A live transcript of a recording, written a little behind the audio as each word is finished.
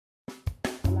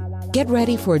Get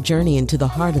ready for a journey into the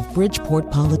heart of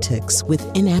Bridgeport politics with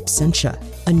In Absentia,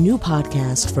 a new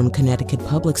podcast from Connecticut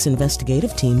Public's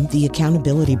investigative team, The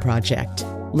Accountability Project.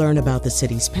 Learn about the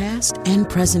city's past and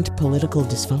present political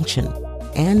dysfunction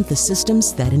and the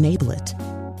systems that enable it.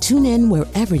 Tune in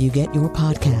wherever you get your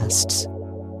podcasts.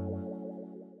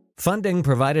 Funding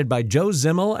provided by Joe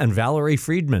Zimmel and Valerie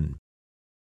Friedman.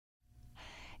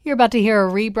 You're about to hear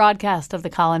a rebroadcast of The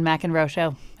Colin McEnroe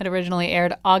Show. It originally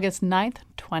aired August 9th,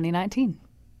 2019.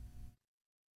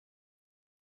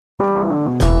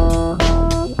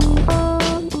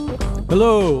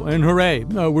 Hello and hooray.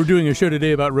 We're doing a show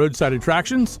today about roadside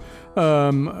attractions.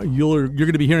 You're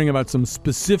going to be hearing about some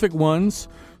specific ones,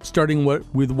 starting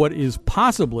with what is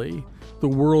possibly the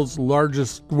world's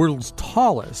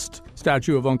tallest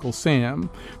statue of Uncle Sam.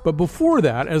 But before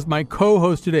that, as my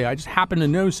co-host today, I just happen to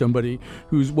know somebody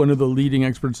who's one of the leading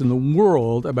experts in the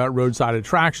world about roadside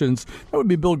attractions. That would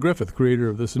be Bill Griffith, creator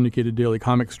of the syndicated daily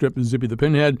comic strip Zippy the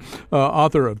Pinhead,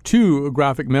 author of 2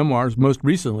 graphic memoirs, most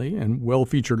recently, and well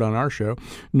featured on our show,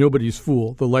 Nobody's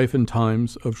Fool, The Life and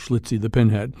Times of Schlitzie the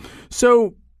Pinhead.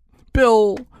 So,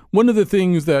 Bill, one of the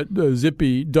things that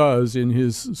Zippy does in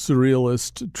his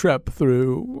surrealist trip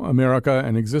through America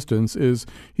and existence is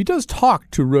he does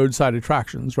talk to roadside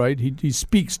attractions, right? He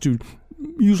speaks to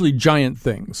usually giant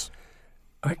things.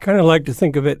 I kind of like to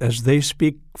think of it as they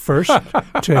speak first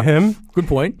to him. Good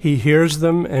point. He hears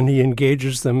them and he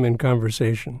engages them in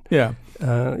conversation. Yeah.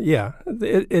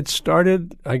 It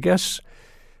started, I guess,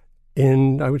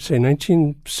 in, I would say,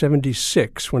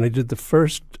 1976 when I did the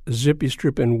first Zippy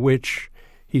strip in which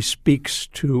he speaks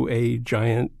to a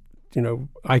giant,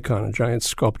 icon, a giant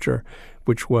sculpture,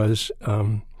 which was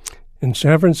in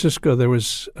San Francisco. There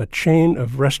was a chain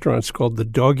of restaurants called the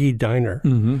Doggy Diner.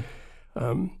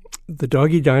 Mm-hmm. The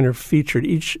Doggy Diner featured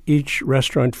each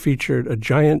restaurant featured a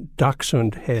giant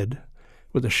dachshund head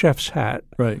with a chef's hat,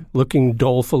 right, looking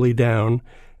dolefully down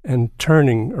and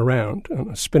turning around,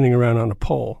 spinning around on a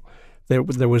pole. There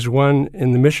was one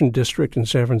in the Mission District in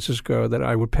San Francisco that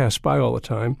I would pass by all the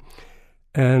time.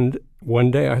 And one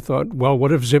day I thought, well,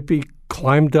 what if Zippy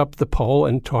climbed up the pole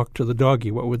and talked to the doggy?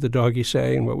 What would the doggy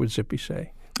say and what would Zippy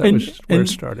say? That was where it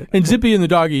started. And Zippy and the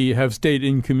doggy have stayed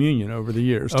in communion over the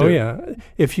years, too. Oh, yeah.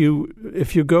 If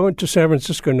you go into San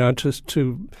Francisco now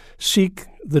to seek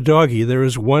the doggy, there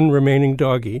is one remaining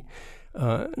doggy,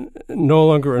 no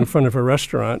longer in front of a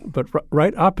restaurant, but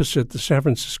right opposite the San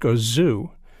Francisco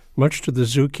Zoo, much to the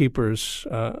zookeeper's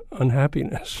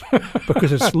unhappiness,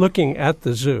 because it's looking at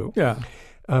the zoo. Yeah.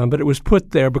 But it was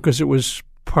put there because it was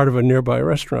part of a nearby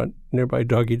restaurant, nearby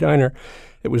Doggy Diner.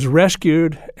 It was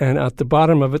rescued, and at the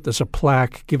bottom of it, there's a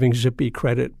plaque giving Zippy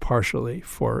credit partially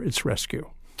for its rescue.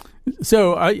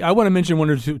 So I want to mention one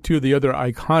or two of the other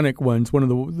iconic ones. One of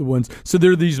the ones. So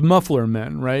there are these muffler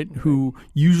men, right? Who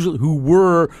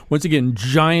were once again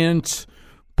giant,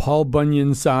 Paul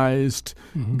Bunyan-sized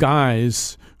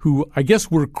guys who I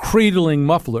guess were cradling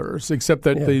mufflers, except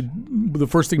that the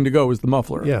first thing to go was the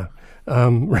muffler. Yeah,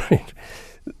 right.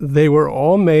 They were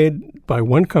all made by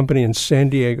one company in San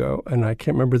Diego, and I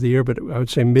can't remember the year, but I would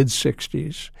say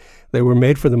mid-'60s. They were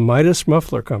made for the Midas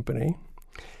Muffler Company,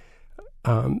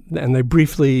 and they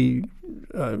briefly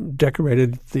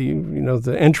decorated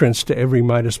the entrance to every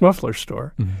Midas Muffler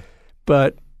store. Mm-hmm.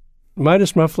 But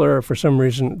Midas Muffler, for some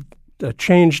reason,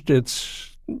 changed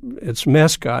its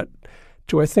mascot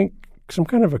to, I think, some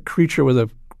kind of a creature with a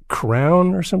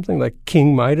crown or something, like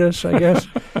King Midas, I guess.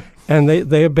 And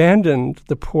they abandoned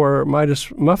the poor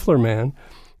Midas Muffler man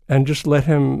and just let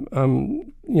him,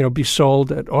 be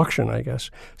sold at auction, I guess.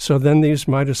 So then these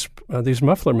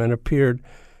Muffler men appeared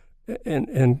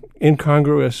in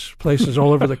incongruous places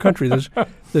all over the country.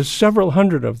 There's several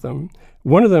hundred of them.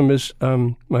 One of them is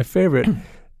my favorite.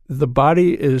 The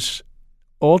body is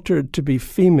altered to be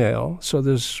female, so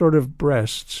there's sort of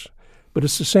breasts, but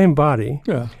it's the same body.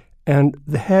 Yeah. And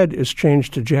the head is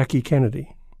changed to Jackie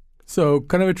Kennedy. So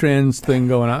kind of a trans thing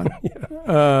going on.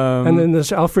 Yeah. And then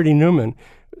there's Alfred E. Newman.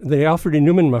 The Alfred E.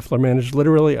 Newman Muffler Man is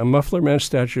literally a Muffler Man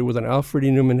statue with an Alfred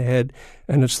E. Newman head,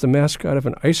 and it's the mascot of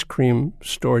an ice cream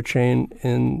store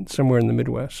chain somewhere in the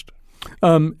Midwest.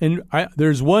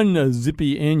 There's one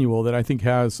Zippy annual that I think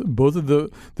has both of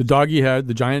the doggy head,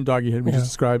 the giant doggy head we just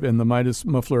described, and the Midas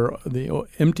Muffler, the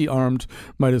empty-armed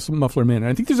Midas Muffler Man. And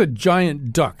I think there's a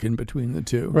giant duck in between the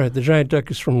two. Right. The giant duck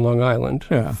is from Long Island,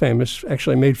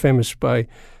 actually made famous by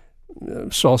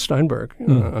Saul Steinberg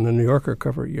on a New Yorker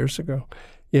cover years ago.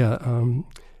 Yeah.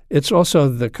 It's also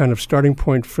the kind of starting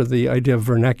point for the idea of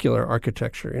vernacular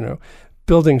architecture,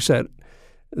 buildings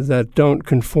that don't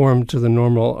conform to the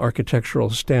normal architectural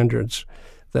standards.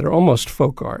 that are almost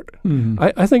folk art. Mm-hmm.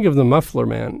 I think of the Muffler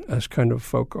Man as kind of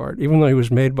folk art, even though he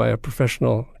was made by a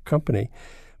professional company,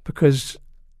 because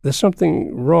there's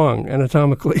something wrong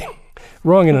anatomically,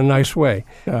 wrong in a nice way.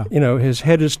 Yeah. His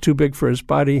head is too big for his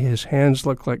body. His hands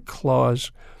look like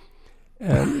claws.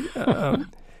 And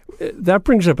that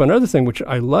brings up another thing which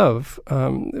I love,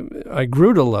 I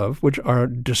grew to love, which are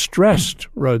distressed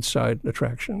roadside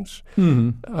attractions.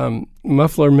 Mm-hmm.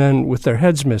 Muffler men with their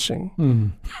heads missing.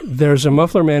 Mm-hmm. There's a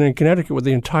muffler man in Connecticut with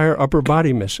the entire upper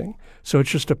body missing. So it's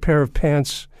just a pair of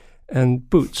pants and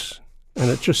boots.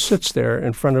 And it just sits there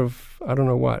in front of, I don't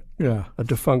know what, a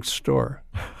defunct store.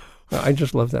 I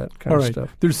just love that kind of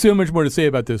stuff. There's so much more to say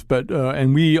about this, but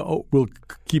and we will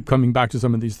keep coming back to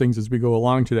some of these things as we go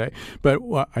along today. But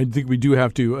I think we do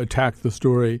have to attack the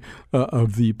story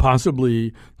of the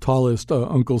possibly tallest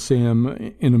Uncle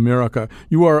Sam in America.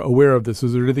 You are aware of this.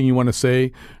 Is there anything you want to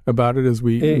say about it as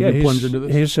we plunge into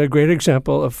this? He's a great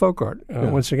example of folk art,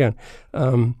 once again.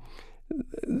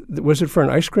 Was it for an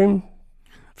ice cream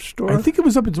store? I think it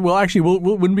was up until,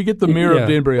 when we get the mayor of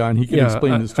Danbury on, he can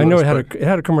explain this to us. I know it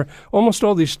had a commercial. Almost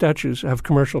all these statues have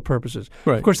commercial purposes.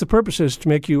 Right. Of course, the purpose is to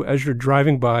make you, as you're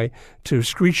driving by, to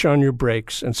screech on your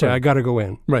brakes and say, I got to go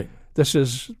in. Right. This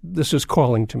is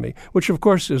calling to me, which, of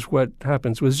course, is what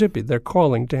happens with Zippy. They're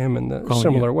calling to him in a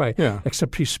similar way,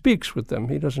 except he speaks with them.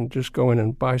 He doesn't just go in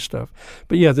and buy stuff.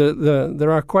 But,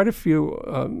 there are quite a few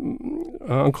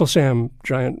Uncle Sam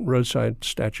giant roadside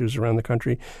statues around the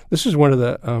country. This is one of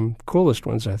the coolest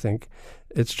ones, I think.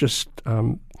 It's just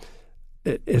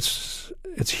it's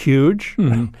huge.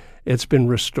 Mm-hmm. It's been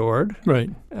restored. Right.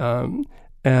 And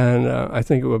I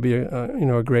think it will be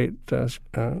a great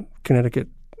Connecticut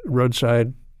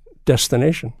roadside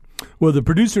destination. Well, the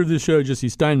producer of this show, Jesse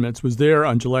Steinmetz, was there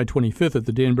on July 25th at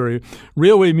the Danbury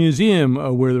Railway Museum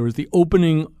where there was the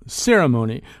opening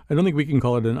ceremony. I don't think we can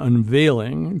call it an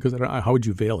unveiling because how would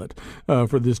you veil it?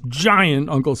 For this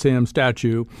giant Uncle Sam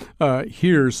statue.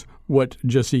 Here's what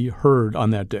Jesse heard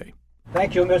on that day.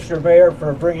 Thank you, Mr. Mayor,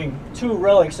 for bringing two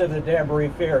relics of the Danbury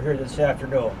Fair here this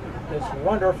afternoon. This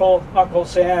wonderful Uncle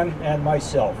Sam and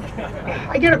myself.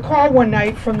 I get a call one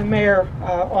night from the mayor,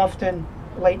 often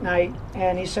late night,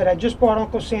 and he said, I just bought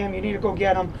Uncle Sam, you need to go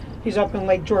get him. He's up in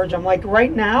Lake George. I'm like,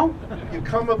 right now? You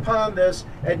come upon this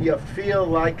and you feel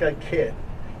like a kid.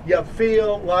 You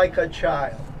feel like a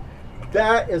child.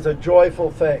 That is a joyful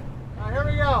thing. Now, here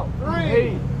we go.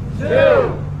 3, 2,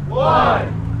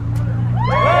 1.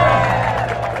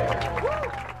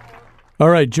 All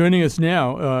right, joining us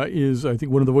now is, I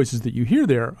think, one of the voices that you hear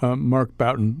there, Mark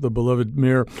Boughton, the beloved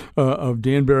mayor of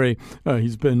Danbury.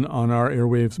 He's been on our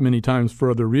airwaves many times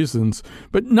for other reasons,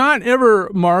 but not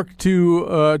ever, Mark,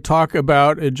 to talk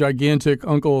about a gigantic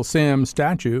Uncle Sam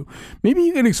statue. Maybe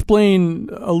you can explain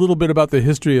a little bit about the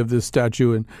history of this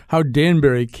statue and how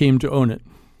Danbury came to own it.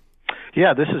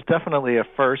 Yeah, this is definitely a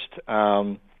first.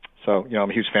 I'm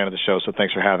a huge fan of the show, so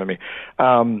thanks for having me.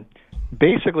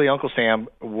 Basically, Uncle Sam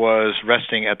was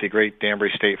resting at the Great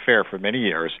Danbury State Fair for many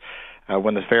years.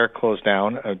 When the fair closed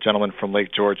down, a gentleman from Lake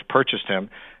George purchased him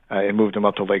and moved him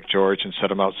up to Lake George and set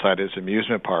him outside his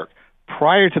amusement park.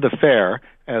 Prior to the fair,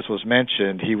 as was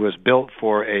mentioned, he was built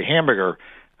for a hamburger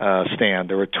stand.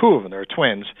 There were two of them. There were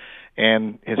twins.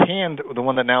 And his hand, the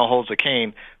one that now holds the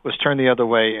cane, was turned the other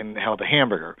way and held a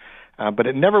hamburger. But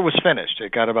it never was finished.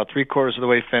 It got about three-quarters of the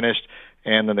way finished,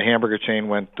 and then the hamburger chain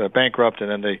went bankrupt,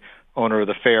 and then the owner of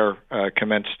the fair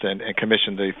commenced and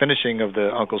commissioned the finishing of the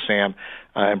Uncle Sam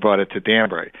and brought it to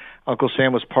Danbury. Uncle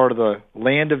Sam was part of the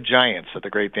Land of Giants at the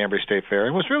Great Danbury State Fair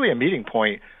and was really a meeting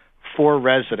point for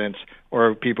residents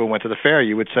or people who went to the fair.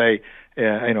 You would say,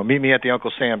 meet me at the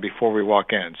Uncle Sam before we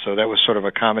walk in. So that was sort of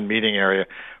a common meeting area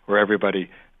where everybody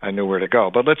knew where to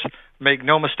go. But let's make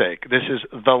no mistake, this is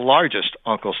the largest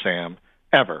Uncle Sam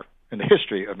ever in the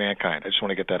history of mankind. I just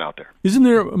want to get that out there. Isn't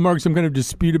there, Mark, some kind of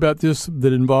dispute about this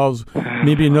that involves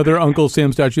maybe another Uncle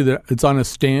Sam statue that it's on a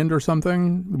stand or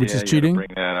something, which is cheating?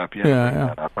 Bring that up. Bring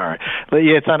that up. All right. But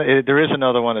there is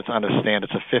another one that's on a stand.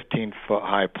 It's a 15-foot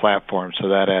high platform, so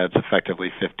that adds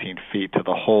effectively 15 feet to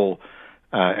the whole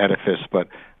edifice. But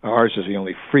ours is the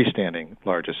only freestanding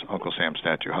largest Uncle Sam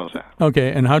statue. How's that?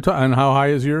 Okay, and how high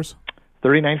is yours?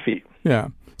 39 feet. Yeah.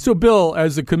 So, Bill,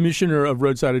 as the commissioner of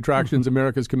roadside attractions,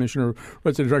 America's commissioner of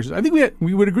roadside attractions, I think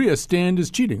we would agree a stand is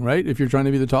cheating, right, if you're trying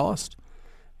to be the tallest?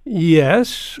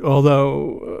 Yes,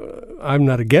 although I'm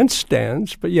not against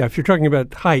stands. But yeah, if you're talking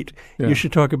about height, you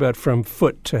should talk about from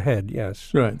foot to head,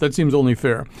 yes. Right, that seems only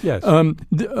fair. Yes.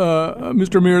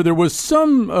 Mr. Mayor, there was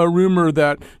some rumor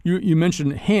that you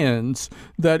mentioned hands,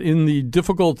 that in the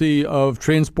difficulty of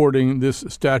transporting this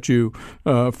statue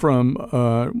from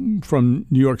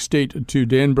New York State to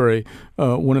Danbury,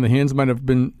 one of the hands might have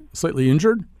been slightly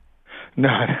injured? No,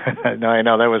 I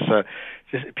know. That was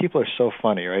just, people are so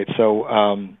funny, right? So,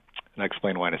 and I'll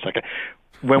explain why in a second.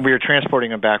 When we were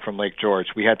transporting him back from Lake George,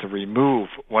 we had to remove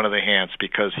one of the hands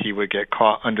because he would get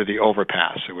caught under the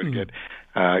overpass. It would get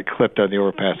clipped on the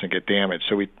overpass and get damaged.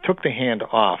 So we took the hand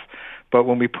off. But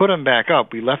when we put him back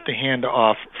up, we left the hand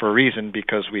off for a reason,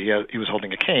 because he was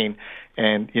holding a cane,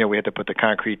 and we had to put the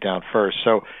concrete down first.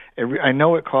 So I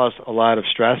know it caused a lot of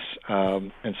stress,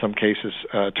 in some cases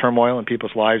turmoil in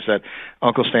people's lives, that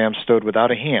Uncle Sam stood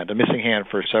without a missing hand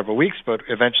for several weeks, but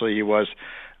eventually he was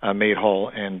made whole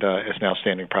and is now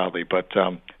standing proudly. But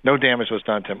no damage was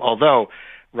done to him, although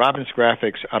Robbins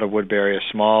Graphics out of Woodbury, a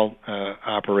small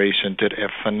operation, did a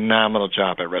phenomenal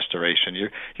job at restoration.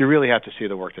 You really have to see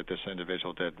the work that this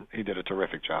individual did. He did a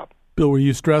terrific job. Bill, were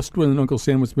you stressed when Uncle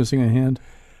Sam was missing a hand?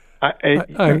 I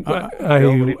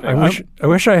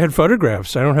wish I had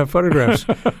photographs. I don't have photographs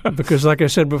because, like I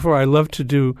said before, I love to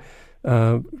do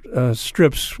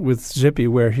strips with Zippy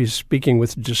where he's speaking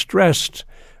with distressed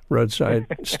roadside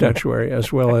statuary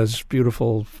as well as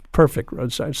beautiful, perfect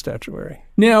roadside statuary.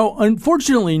 Now,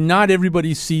 unfortunately, not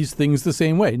everybody sees things the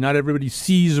same way. Not everybody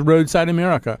sees roadside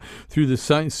America through the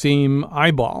same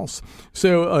eyeballs.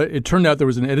 So it turned out there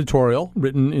was an editorial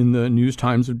written in the News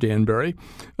Times of Danbury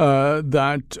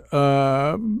that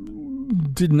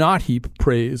did not heap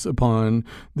praise upon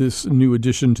this new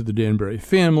addition to the Danbury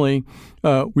family.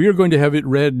 We are going to have it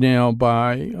read now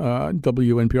by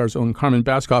WNPR's own Carmen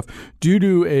Baskoff. Due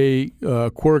to a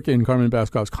quirk in Carmen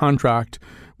Baskoff's contract,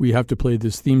 we have to play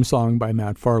this theme song by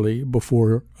Matt Farley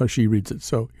before she reads it.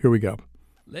 So here we go.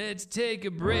 Let's take a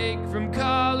break from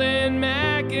Colin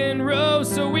McEnroe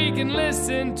so we can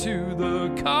listen to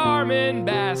the Carmen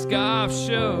Baskoff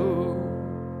Show.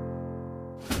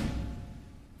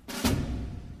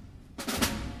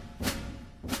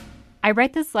 I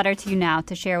write this letter to you now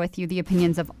to share with you the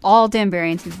opinions of all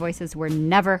Danburyans whose voices were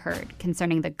never heard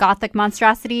concerning the Gothic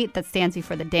monstrosity that stands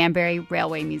before the Danbury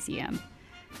Railway Museum.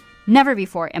 Never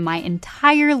before in my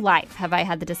entire life have I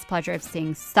had the displeasure of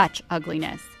seeing such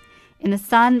ugliness. In the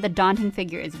sun, the daunting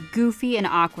figure is goofy and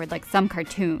awkward like some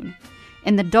cartoon.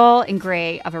 In the dull and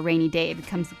gray of a rainy day, it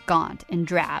becomes gaunt and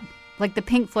drab, like the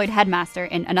Pink Floyd headmaster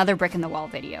in Another Brick in the Wall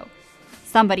video.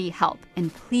 Somebody help,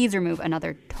 and please remove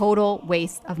another total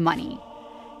waste of money.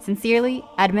 Sincerely,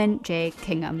 Edmund J.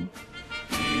 Kingham.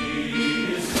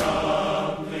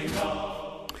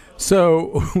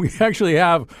 So we actually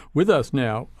have with us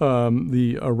now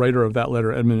the writer of that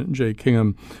letter, Edmund J.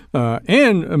 Kingham,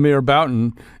 and Mayor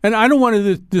Boughton. And I don't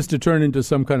want this to turn into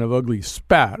some kind of ugly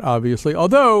spat, obviously,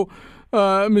 although,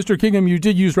 Mr. Kingham, you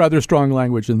did use rather strong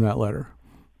language in that letter.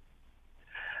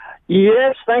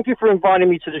 Yes, thank you for inviting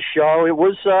me to the show. It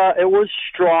was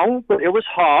strong, but it was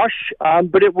harsh,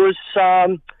 but it was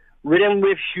written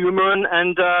with humor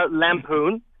and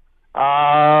lampoon,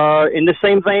 in the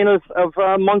same vein of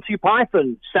Monty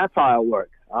Python satire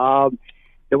work.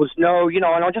 There was no, and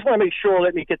I just want to make sure,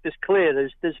 let me get this clear,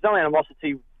 there's no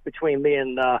animosity between me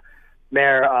and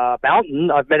Mayor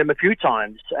Boughton. I've met him a few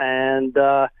times, and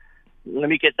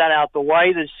let me get that out the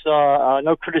way. There's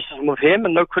no criticism of him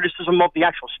and no criticism of the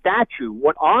actual statue.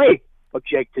 What I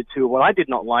objected to, what I did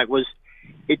not like, was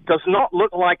it does not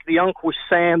look like the Uncle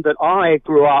Sam that I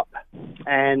grew up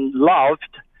and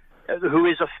loved, who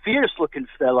is a fierce-looking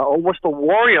fella, almost a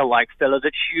warrior-like fella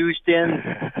that's used in,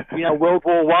 World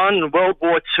War I and World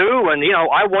War II, and,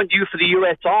 I want you for the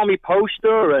U.S. Army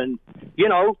poster, and,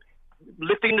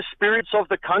 lifting the spirits of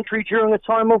the country during a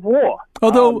time of war.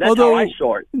 That's how I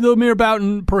saw it. Though, Mayor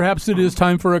Boughton, perhaps it is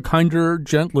time for a kinder,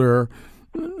 gentler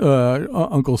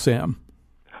Uncle Sam.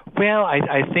 Well,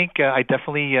 I think I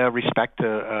definitely respect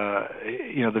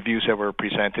the views that were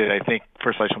presented. I think,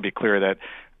 first, I just want to be clear that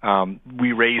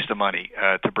we raised the money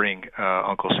to bring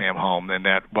Uncle Sam home, and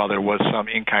that while there was some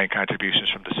in-kind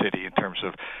contributions from the city in terms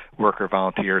of worker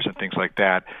volunteers and things like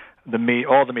that,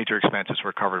 all the major expenses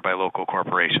were covered by local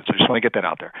corporations. So I just want to get that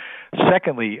out there.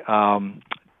 Secondly,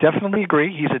 definitely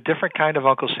agree. He's a different kind of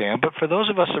Uncle Sam. But for those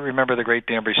of us that remember the Great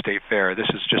Danbury State Fair, this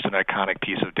is just an iconic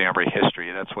piece of Danbury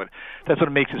history. That's what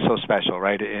makes it so special,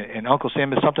 right? And Uncle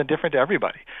Sam is something different to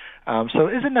everybody. So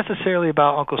it isn't necessarily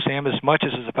about Uncle Sam as much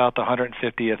as it's about the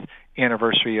 150th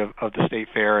anniversary of the State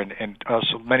Fair, and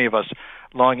also many of us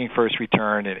longing for its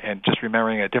return and just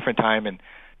remembering a different time in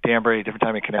Danbury, a different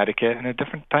time in Connecticut, and a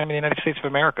different time in the United States of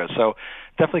America. So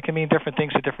definitely can mean different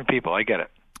things to different people. I get it.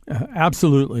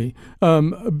 Absolutely.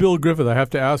 Bill Griffith, I have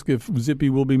to ask if Zippy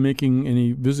will be making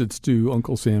any visits to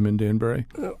Uncle Sam in Danbury.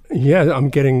 Yeah, I'm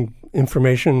getting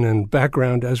information and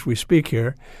background as we speak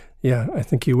here. Yeah, I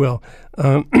think he will.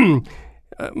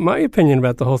 My opinion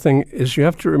about the whole thing is you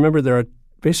have to remember there are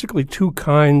basically two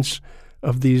kinds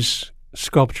of these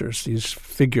sculptures, these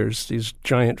figures, these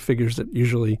giant figures that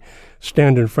usually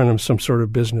stand in front of some sort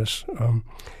of business.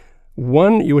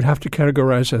 One you would have to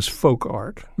categorize as folk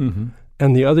art,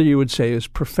 and the other you would say is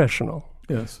professional.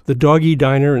 Yes. The Doggy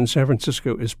Diner in San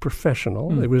Francisco is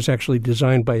professional. It was actually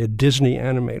designed by a Disney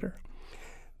animator.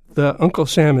 The Uncle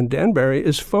Sam in Danbury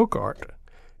is folk art.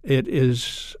 It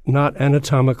is not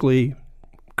anatomically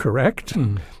correct.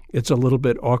 It's a little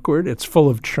bit awkward. It's full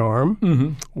of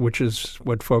charm, which is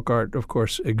what folk art, of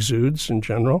course, exudes in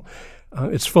general.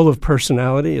 It's full of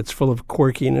personality. It's full of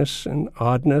quirkiness and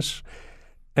oddness,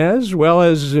 as well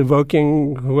as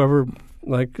evoking whoever,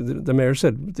 like the mayor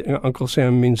said, Uncle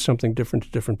Sam means something different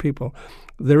to different people.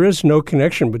 There is no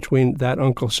connection between that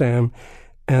Uncle Sam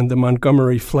and the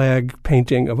Montgomery flag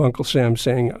painting of Uncle Sam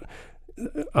saying,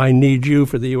 "I need you"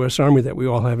 for the U.S. Army that we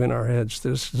all have in our heads.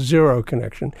 There's zero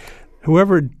connection.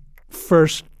 Whoever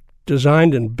first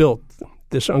designed and built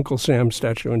this Uncle Sam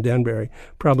statue in Danbury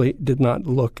probably did not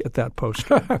look at that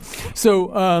poster.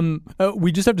 So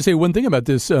we just have to say one thing about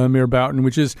this, Mayor Boughton,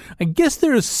 which is I guess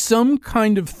there is some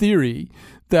kind of theory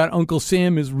that Uncle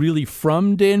Sam is really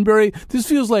from Danbury. This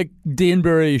feels like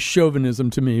Danbury chauvinism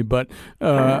to me, but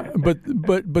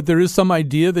there is some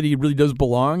idea that he really does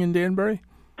belong in Danbury.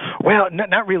 Well,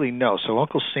 not really, no. So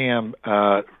Uncle Sam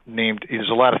there's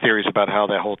a lot of theories about how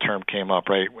that whole term came up,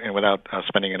 right? And without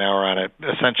spending an hour on it,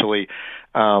 essentially,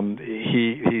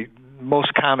 he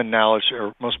most common knowledge,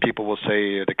 or most people will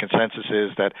say the consensus is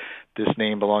that this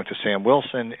name belonged to Sam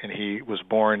Wilson, and he was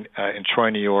born in Troy,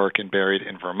 New York, and buried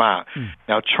in Vermont.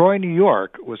 Now, Troy, New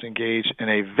York was engaged in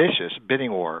a vicious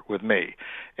bidding war with me,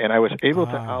 and I was able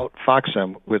to outfox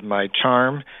him with my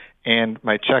charm and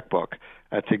my checkbook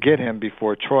to get him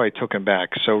before Troy took him back.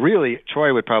 So really,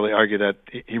 Troy would probably argue that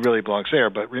he really belongs there.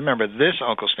 But remember, this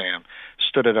Uncle Sam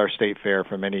stood at our state fair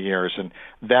for many years, and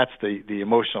that's the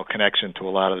emotional connection to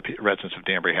a lot of the residents of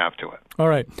Danbury have to it. All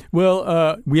right.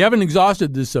 Well, we haven't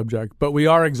exhausted this subject, but we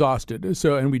are exhausted.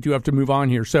 So, and we do have to move on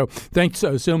here. So thanks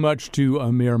so much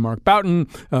to Mayor Mark Boughton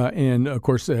and, of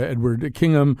course, Edward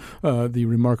Kingham, the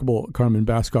remarkable Carmen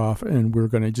Baskoff, and we're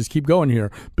going to just keep going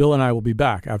here. Bill and I will be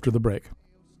back after the break.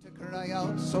 Cry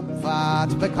out so fat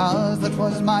because that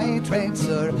was my trade,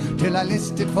 sir, till I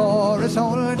listed for a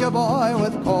soldier boy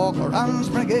with Corcoran's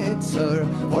brigade, sir,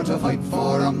 for to fight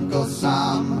for Uncle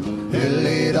Sam. He'll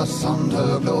lead us on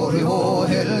to glory, ho,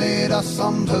 he'll lead us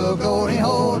on to glory,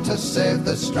 ho, to save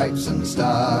the stripes and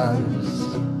stars.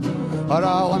 For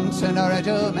our once in our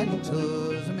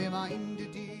regimentals, me mind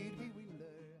indeed we will.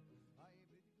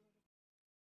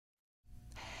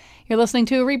 You're listening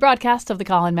to a rebroadcast of the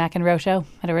Colin McEnroe Show.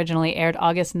 It originally aired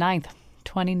August 9th,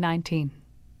 2019.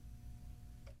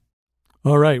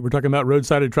 All right, we're talking about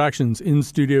roadside attractions. In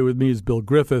studio with me is Bill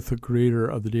Griffith, the creator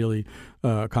of the daily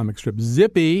comic strip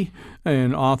Zippy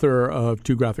and author of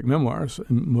 2 graphic memoirs,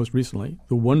 and most recently,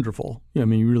 the wonderful,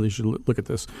 you really should look at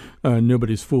this,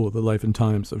 Nobody's Fool, The Life and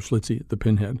Times of Schlitzie the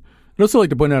Pinhead. I'd also like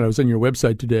to point out I was on your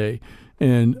website today,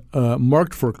 and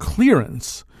marked for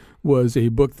clearance was a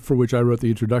book for which I wrote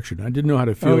the introduction. I didn't know how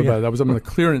to feel about it. I was on the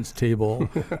clearance table,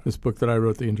 this book that I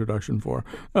wrote the introduction for.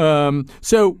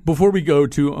 So before we go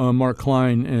to Mark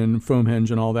Klein and Foamhenge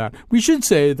and all that, we should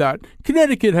say that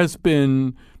Connecticut has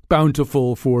been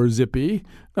bountiful for Zippy.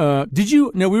 Did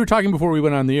you? No, we were talking before we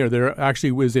went on the air. There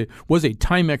actually was a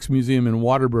Timex museum in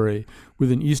Waterbury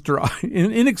with an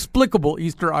an inexplicable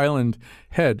Easter Island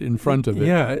head in front of it.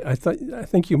 Yeah, I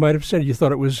think you might have said you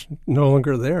thought it was no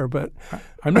longer there, but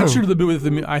I'm not sure.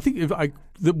 I think I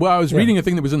was reading a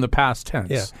thing that was in the past tense.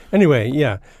 Yeah. Anyway,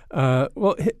 yeah.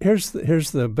 Well, here's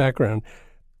the background.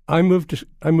 I moved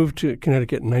to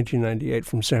Connecticut in 1998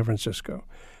 from San Francisco.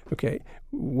 Okay,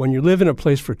 when you live in a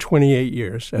place for 28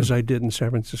 years, as I did in San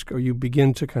Francisco, you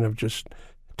begin to kind of just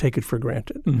take it for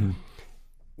granted. Mm-hmm.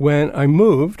 When I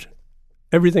moved,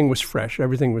 everything was fresh.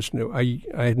 Everything was new. I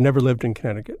had never lived in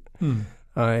Connecticut. Mm.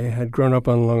 I had grown up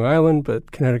on Long Island,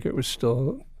 but Connecticut was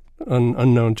still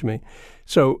unknown to me.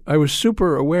 So I was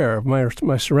super aware of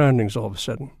my surroundings all of a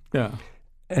sudden. Yeah.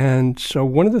 And so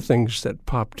one of the things that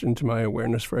popped into my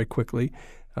awareness very quickly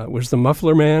was the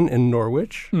Muffler Man in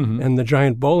Norwich and the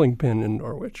giant bowling pin in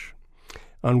Norwich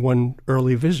on one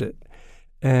early visit.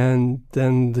 and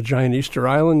then the giant Easter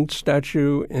Island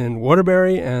statue in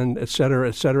Waterbury, and et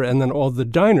cetera, and then all the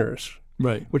diners,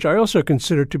 right, which I also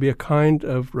consider to be a kind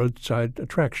of roadside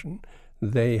attraction.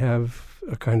 They have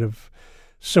a kind of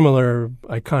similar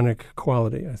iconic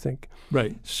quality, I think.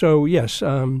 Right. So, yes,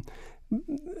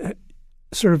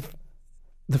 sort of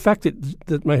the fact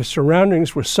that my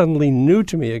surroundings were suddenly new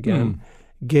to me again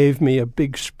gave me a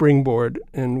big springboard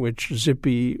in which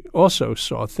Zippy also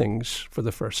saw things for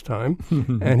the first time,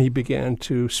 and he began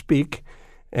to speak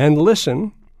and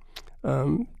listen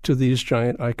to these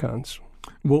giant icons.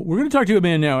 Well, we're going to talk to a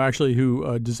man now, actually,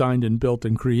 who designed and built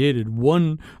and created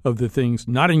one of the things,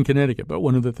 not in Connecticut, but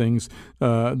one of the things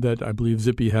that I believe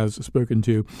Zippy has spoken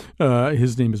to.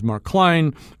 His name is Mark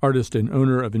Klein, artist and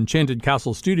owner of Enchanted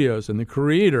Castle Studios and the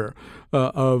creator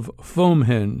of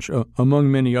Foamhenge,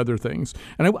 among many other things.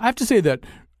 And I have to say that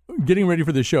getting ready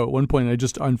for the show, at one point I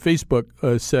just on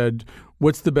Facebook said,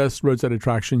 what's the best roadside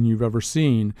attraction you've ever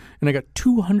seen? And I got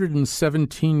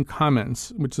 217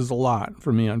 comments, which is a lot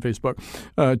for me on Facebook,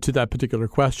 to that particular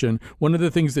question. One of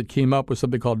the things that came up was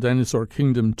something called Dinosaur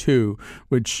Kingdom 2,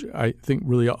 which I think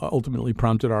really ultimately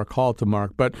prompted our call to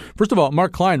Mark. But first of all,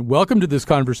 Mark Klein, welcome to this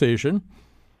conversation.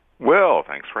 Well,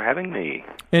 thanks for having me.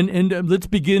 And let's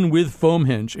begin with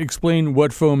Foamhenge. Explain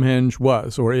what Foamhenge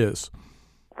was or is.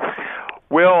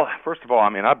 Well, first of all, I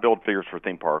mean, I build figures for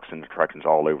theme parks and attractions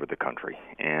all over the country,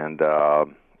 and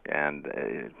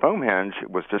Foamhenge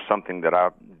was just something that I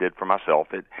did for myself.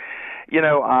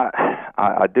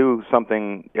 I do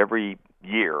something every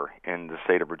year in the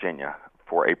state of Virginia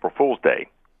for April Fool's Day,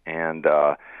 and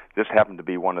this happened to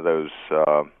be one of those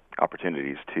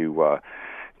opportunities to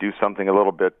do something a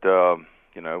little bit,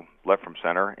 left from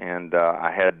center, and I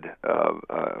had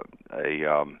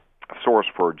a source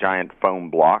for giant foam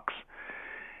blocks,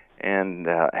 and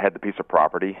had the piece of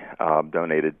property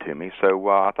donated to me. So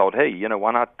I thought, hey,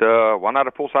 why not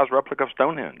a full-size replica of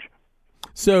Stonehenge?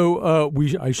 So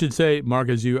I should say, Mark,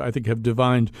 as you I think have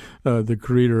divined, the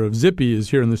creator of Zippy is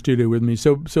here in the studio with me.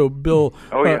 So Bill,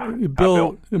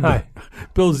 Bill, hi.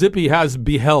 Bill Zippy has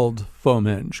beheld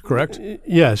Foamhenge, correct?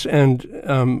 Yes, and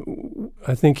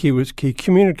I think he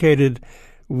communicated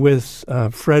with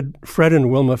Fred and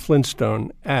Wilma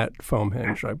Flintstone at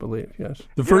Foamhenge, I believe. Yes.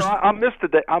 The first I missed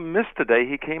the day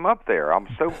he came up there. I'm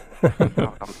so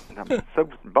I'm so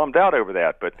bummed out over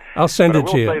that. But I'll send it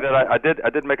to you. I will say that I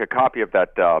did make a copy of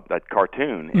that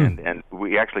cartoon, and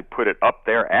we actually put it up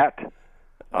there at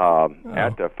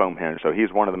Foamhenge. So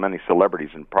he's one of the many celebrities,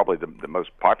 and probably the most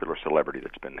popular celebrity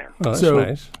that's been there. Oh, that's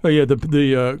nice.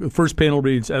 The first panel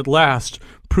reads, "At last,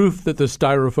 proof that the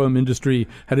styrofoam industry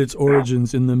had its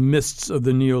origins in the mists of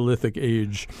the Neolithic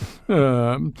age."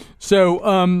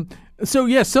 So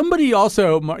yeah, somebody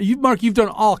also, Mark, you've done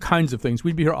all kinds of things.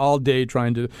 We'd be here all day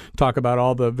trying to talk about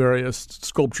all the various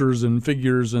sculptures and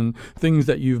figures and things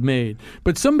that you've made.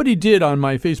 But somebody did on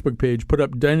my Facebook page put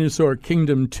up Dinosaur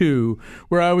Kingdom 2,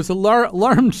 where I was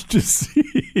alarmed to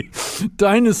see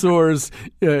dinosaurs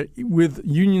with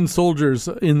Union soldiers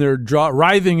in their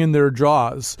writhing in their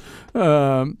jaws.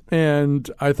 And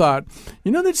I thought,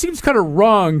 that seems kind of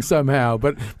wrong somehow.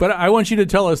 But I want you to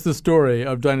tell us the story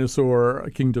of Dinosaur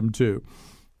Kingdom 2.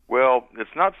 Well,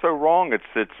 it's not so wrong.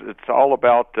 It's all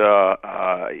about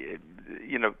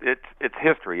it's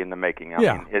history in the making. I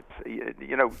mean, it's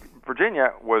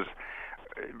Virginia was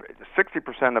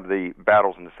 60% of the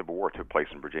battles in the Civil War took place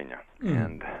in Virginia,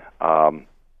 and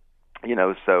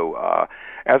so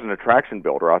as an attraction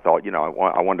builder, I thought,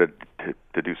 I wanted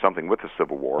to do something with the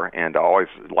Civil War, and I always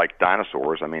liked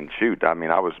dinosaurs. I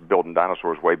was building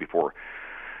dinosaurs way before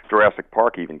Jurassic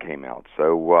Park even came out.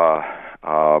 So,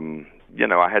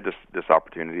 I had this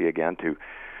opportunity again to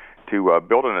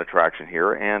build an attraction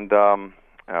here, and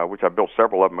which I built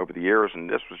several of them over the years, and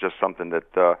this was just something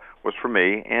that was for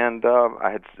me. And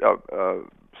I had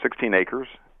 16 acres.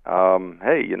 I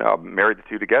married the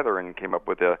two together and came up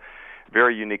with a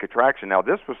very unique attraction. Now,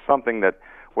 this was something that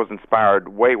was inspired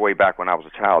way, way back when I was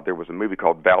a child. There was a movie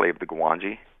called Valley of the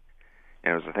Gwangi,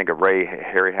 and it was, I think, a Ray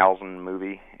Harryhausen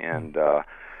movie. And,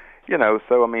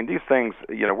 these things,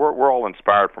 we're all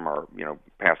inspired from our,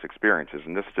 past experiences,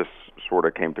 and this just sort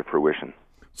of came to fruition.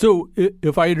 So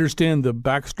if I understand the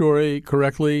backstory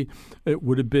correctly, it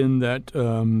would have been that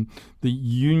the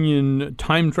Union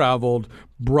time-traveled,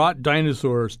 brought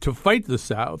dinosaurs to fight the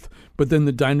South, but then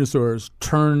the dinosaurs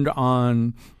turned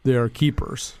on their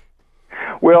keepers.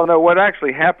 Well, no, what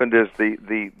actually happened is the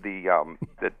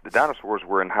dinosaurs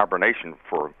were in hibernation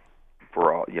for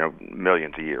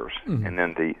millions of years, and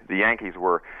then the Yankees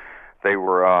were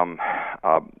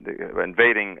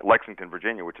invading Lexington,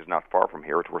 Virginia, which is not far from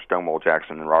here. It's where Stonewall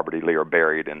Jackson and Robert E. Lee are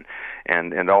buried, and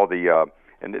all the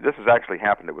and this has actually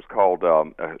happened. It was called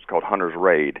Hunter's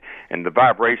Raid, and the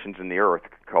vibrations in the earth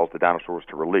caused the dinosaurs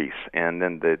to release. And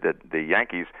then the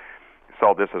Yankees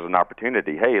saw this as an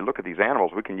opportunity. Hey, look at these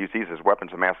animals. We can use these as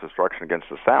weapons of mass destruction against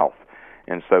the South.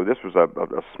 And so this was a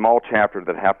small chapter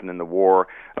that happened in the war.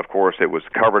 Of course, it was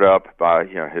covered up by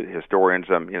historians.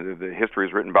 The history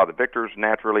is written by the victors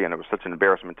naturally, and it was such an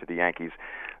embarrassment to the Yankees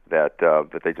that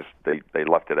they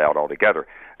left it out altogether.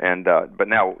 And but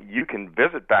now you can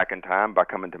visit back in time by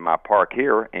coming to my park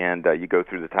here, and you go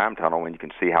through the time tunnel, and you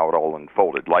can see how it all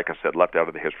unfolded. Like I said, left out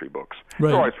of the history books. Right.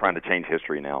 They're always trying to change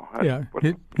history now.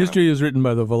 History is written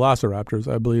by the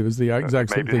Velociraptors, I believe, is the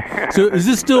exact same thing. So is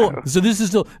this still? So this is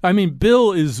still. I mean,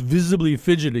 Bill is visibly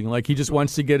fidgeting, like he just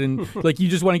wants to get in, like you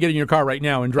just want to get in your car right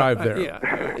now and drive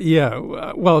there.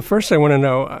 Yeah. Well, first I want to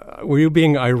know: were you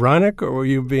being ironic or were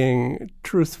you being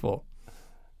truthful?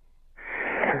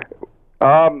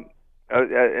 A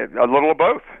little of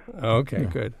both. Okay,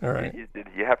 good. All right.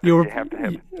 You have to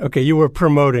have. Okay, you were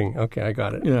promoting. Okay, I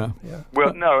got it. Yeah.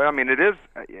 Well, no, I mean it is.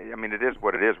 I mean it is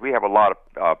what it is. We have a lot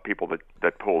of people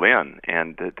that pull in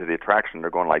and to the attraction. They're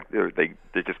going like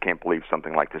they just can't believe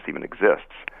something like this even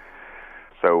exists.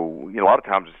 So a lot of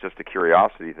times it's just a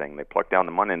curiosity thing. They pluck down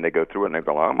the money and they go through it and they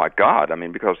go, oh my God! I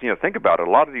mean, because think about it.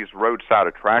 A lot of these roadside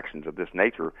attractions of this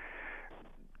nature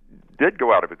did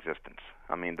go out of existence.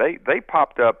 I mean, they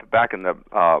popped up back in the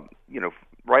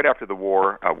right after the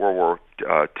war, World War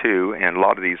II, and a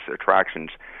lot of these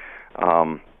attractions,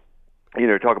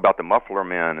 talk about the Muffler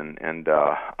Men and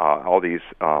all these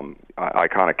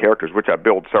iconic characters, which I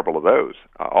build several of those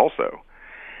also,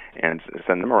 and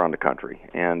send them around the country.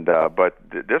 And but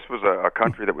this was a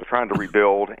country that was trying to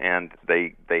rebuild, and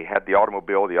they had the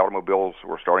automobile. The automobiles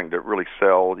were starting to really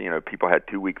sell. People had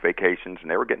 2-week vacations, and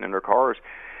they were getting in their cars.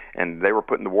 And they were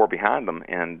putting the war behind them,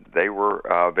 and they were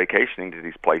vacationing to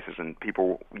these places, and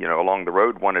people, along the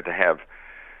road wanted to have,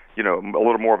 a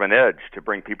little more of an edge to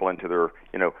bring people into their,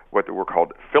 what were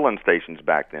called fill-in stations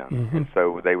back then. Mm-hmm. And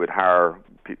so they would hire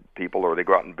people, or they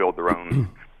go out and build their own,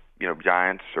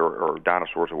 giants or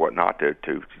dinosaurs or whatnot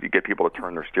to get people to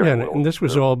turn their steering wheel. And this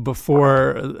was all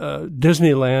before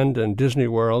Disneyland and Disney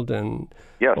World and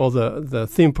all the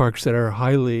theme parks that are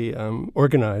highly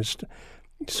organized.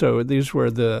 So these were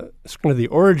kind of the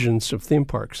origins of theme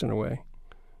parks in a way.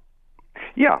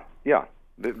 Yeah,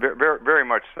 very, very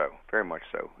much so. Very much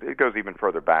so. It goes even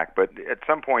further back, but at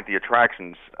some point the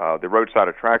attractions, the roadside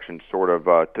attractions, sort of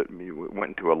went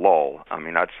into a lull. I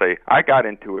mean, I'd say I got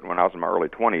into it when I was in my early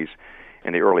 20s,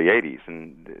 in the early 80s,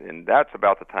 and that's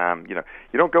about the time. You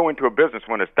don't go into a business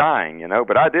when it's dying,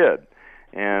 but I did.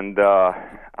 And so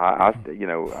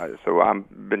I'm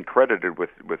been credited with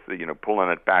pulling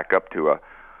it back up to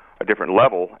a different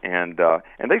level, and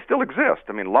they still exist.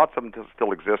 I mean, lots of them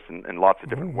still exist in lots of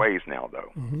different ways now,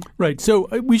 though. Mm-hmm. Right. So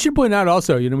we should point out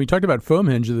also, we talked about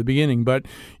Foamhenge at the beginning, but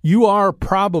you are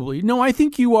I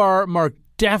think you are, Mark,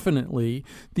 definitely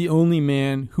the only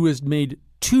man who has made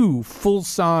 2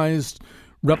 full-sized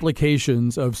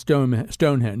replications of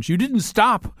Stonehenge. You didn't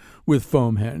stop with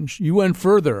Foamhenge. You went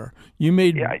further. You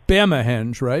made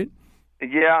Bamahenge, right?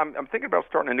 Yeah, I'm thinking about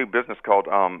starting a new business called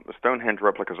Stonehenge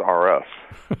Replicas RS.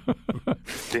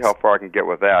 See how far I can get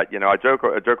with that. I joke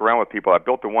around with people. I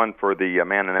built the one for the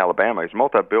man in Alabama. He's a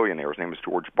multi-billionaire. His name is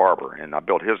George Barber, and I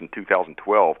built his in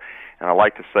 2012. And I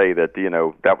like to say that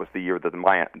that was the year that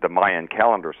the Mayan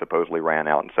calendar supposedly ran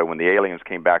out. And so when the aliens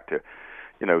came back to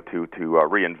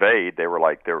reinvade, they were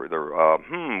like,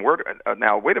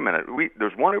 now wait a minute.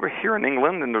 There's one over here in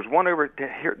England, and there's one over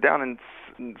here down in.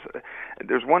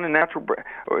 There's one in natural.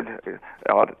 The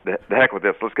heck with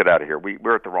this. Let's get out of here.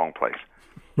 We're at the wrong place.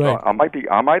 Right.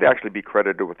 I might actually be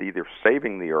credited with either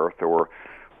saving the earth or,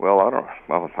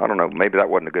 I don't know. Maybe that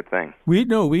wasn't a good thing.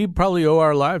 We probably owe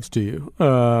our lives to you.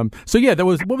 What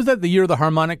was that? The year of the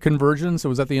harmonic convergence? So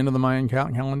was that the end of the Mayan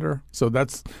calendar? So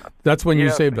that's when you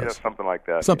saved us. Yeah, something like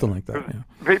that. Something like that.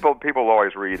 Yeah. People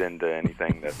always read into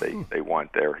anything that they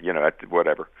want there.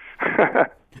 Whatever.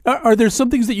 Are there some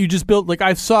things that you just built? Like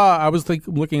I was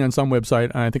looking on some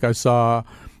website, and I think I saw,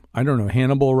 I don't know,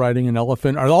 Hannibal riding an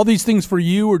elephant. Are all these things for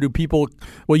you, or do people?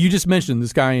 Well, you just mentioned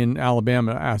this guy in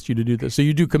Alabama asked you to do this. So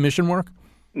you do commission work?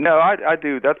 No, I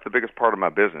do. That's the biggest part of my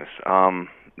business.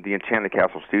 The Enchanted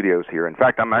Castle Studios here. In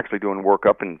fact, I'm actually doing work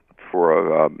up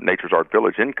for Nature's Art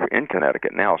Village in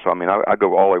Connecticut now. So I mean, I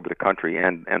go all over the country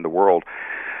and the world.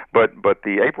 But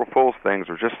the April Fool's things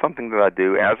are just something that I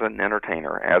do as an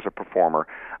entertainer, as a performer.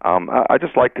 I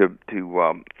just like to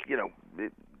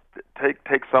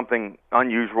take something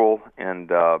unusual and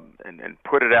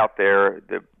put it out there.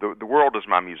 The world is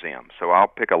my museum, so I'll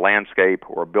pick a landscape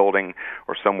or a building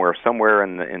or somewhere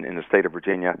in the state of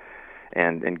Virginia,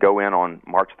 and go in on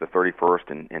March the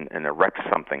 31st and erect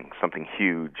something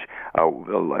huge.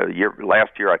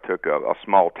 Last year I took a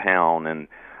small town, and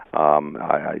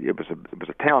it was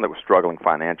a town that was struggling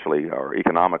financially or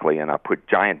economically, and I put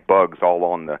giant bugs all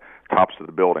on the tops of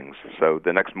the buildings. So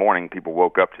the next morning, people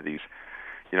woke up to these,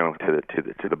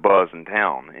 to the buzz in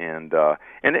town, and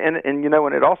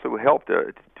it also helped.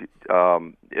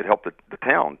 It helped the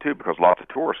town too, because lots of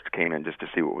tourists came in just to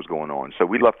see what was going on. So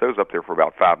we left those up there for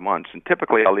about 5 months, and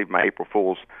typically I leave my April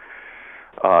Fool's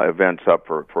events up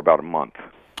for about a month.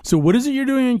 So what is it you're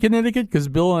doing in Connecticut? Because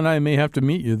Bill and I may have to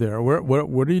meet you there.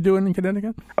 What are you doing in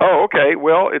Connecticut? Oh, okay.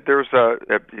 Well, there's a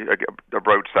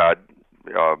roadside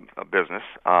business,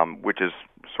 which is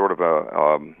sort of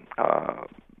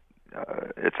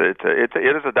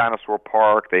it is a dinosaur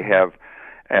park. They have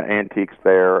antiques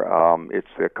there. It's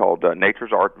called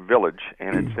Nature's Art Village,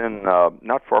 and it's in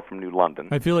not far from New London.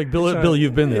 I feel like Bill,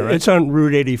 you've been there, right? It's on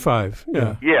Route 85.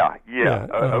 Yeah.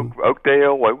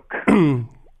 Oakdale, Oak.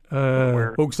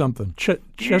 Oak something.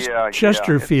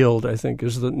 Chesterfield, I think,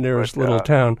 is the nearest little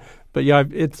town. But yeah,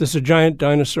 it's a giant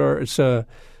dinosaur. It's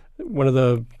one of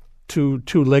the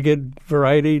two-legged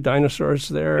variety dinosaurs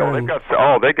there. Yeah,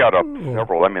 they got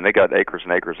several. I mean, they got acres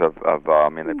and acres of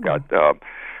they've got.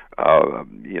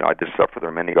 I did stuff for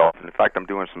their mini golf. In fact, I'm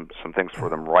doing some things for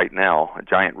them right now. A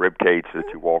giant rib cage that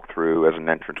you walk through as an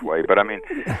entranceway.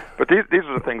 But these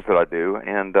are the things that I do,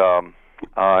 and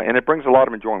it brings a lot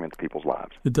of enjoyment to people's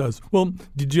lives. It does. Well,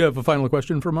 did you have a final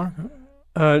question for Mark?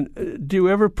 Do you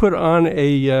ever put on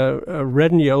a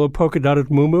red and yellow polka dotted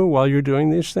muumuu while you're doing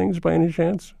these things, by any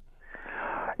chance?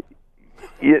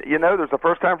 There's a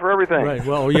first time for everything. Right.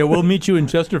 Well, yeah, we'll meet you in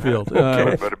Chesterfield.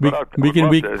 Okay. Let me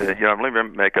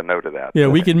make a note of that. Yeah,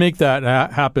 we can make that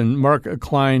happen. Mark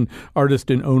Klein,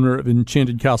 artist and owner of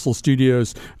Enchanted Castle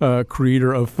Studios,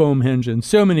 creator of Foamhenge and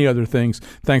so many other things.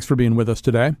 Thanks for being with us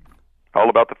today. All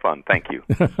about the fun. Thank you.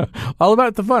 All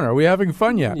about the fun. Are we having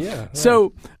fun yet? Yeah.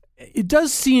 So it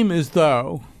does seem as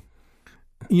though,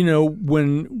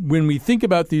 when we think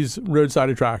about these roadside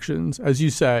attractions, as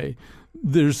you say,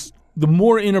 the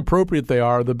more inappropriate they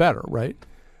are, the better, right?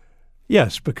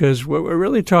 Yes, because what we're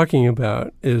really talking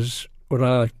about is what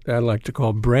I like to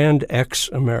call Brand X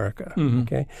America. Mm-hmm.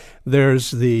 Okay,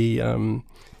 there's the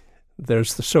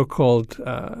so-called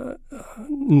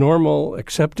normal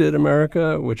accepted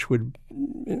America, which would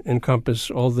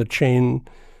encompass all the chain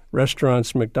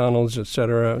restaurants, McDonald's,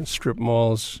 etc., strip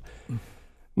malls,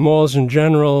 malls in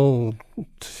general.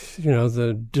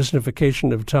 The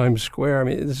Disneyfication of Times Square. I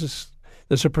mean,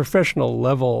 there's a professional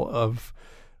level of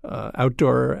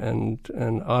outdoor and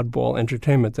oddball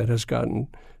entertainment that has gotten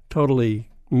totally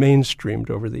mainstreamed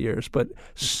over the years. But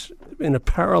in a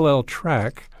parallel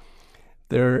track,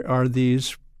 there are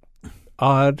these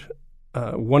odd,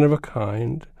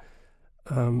 one-of-a-kind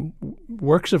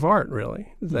works of art,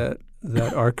 really, that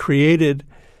are created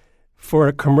for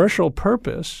a commercial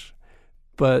purpose,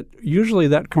 but usually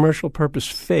that commercial purpose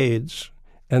fades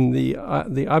and the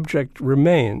object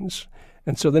remains.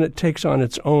 And so then it takes on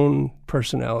its own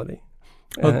personality,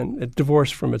 and it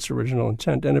divorced from its original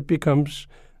intent, and it becomes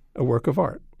a work of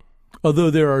art. Although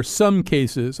there are some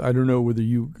cases, I don't know whether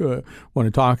you want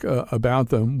to talk about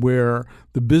them, where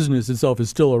the business itself is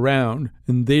still around,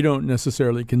 and they don't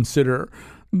necessarily consider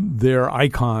their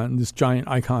icon, this giant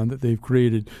icon that they've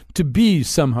created, to be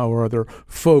somehow or other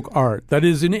folk art that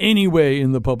is in any way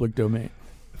in the public domain.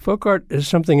 Folk art is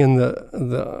something in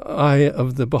the eye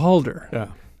of the beholder. Yeah.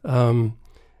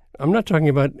 I'm not talking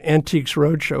about Antiques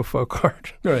Roadshow folk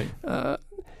art. Right.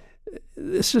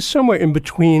 This is somewhere in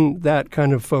between that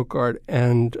kind of folk art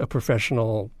and a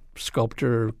professional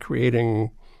sculptor creating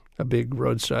a big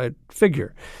roadside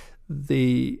figure.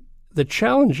 The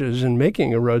challenges in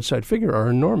making a roadside figure are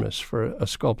enormous for a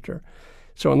sculptor.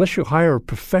 So unless you hire a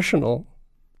professional,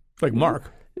 like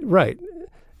Mark, right?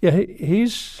 Yeah,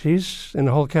 he's in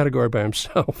a whole category by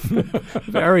himself,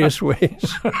 various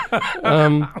ways.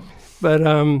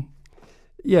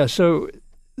 So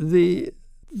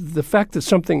the fact that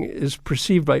something is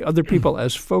perceived by other people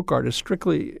as folk art is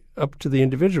strictly up to the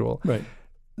individual. Right.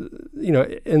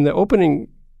 In the opening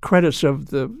credits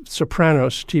of the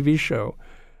Sopranos TV show,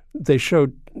 they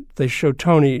showed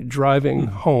Tony driving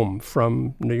home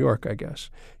from New York, I guess.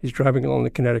 He's driving along the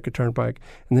Connecticut Turnpike,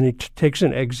 and then he takes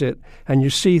an exit, and you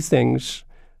see things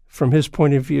from his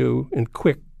point of view in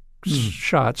quick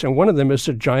shots. And one of them is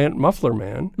a giant muffler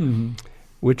man,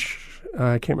 which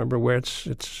I can't remember where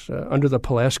it's under the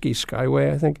Pulaski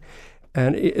Skyway, I think,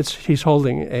 and he's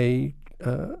holding a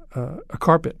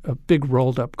carpet, a big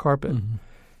rolled up carpet. Mm-hmm.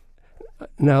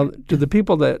 Now, do the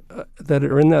people that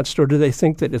are in that store, do they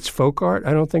think that it's folk art?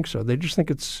 I don't think so. They just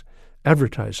think it's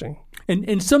advertising.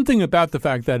 And something about the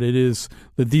fact that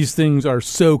these things are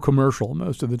so commercial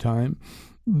most of the time,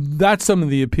 that's some of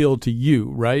the appeal to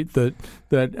you, right?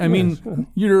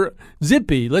 You're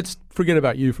Zippy. Let's forget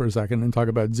about you for a second and talk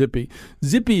about Zippy.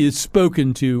 Zippy is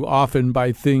spoken to often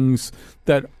by things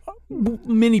that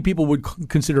many people would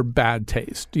consider bad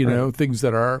taste, things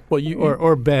that are,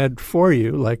 or bad for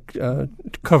you, like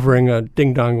covering a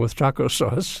ding-dong with taco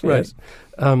sauce. Right.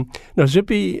 Yes. No,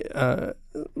 Zippy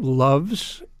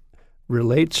loves,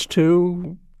 relates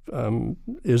to,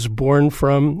 is born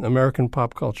from American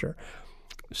pop culture.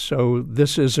 So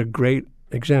this is a great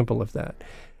example of that.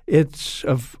 It's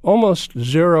of almost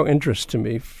zero interest to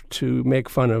me to make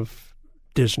fun of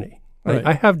Disney. Right.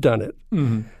 I have done it.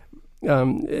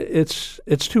 Mm-hmm.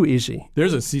 It's too easy.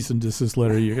 There's a cease and desist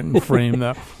letter you can frame,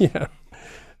 though. Yeah.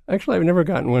 Actually, I've never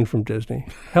gotten one from Disney.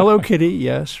 Hello Kitty,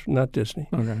 yes, not Disney.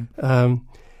 Okay.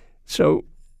 So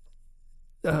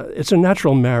it's a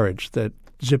natural marriage that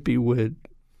Zippy would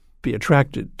be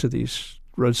attracted to these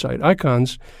roadside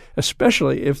icons,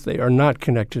 especially if they are not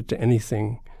connected to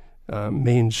anything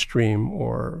mainstream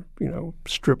or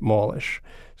strip mallish.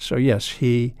 So yes,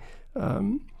 he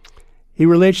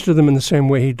relates to them in the same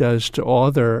way he does to all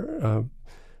other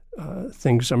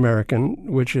things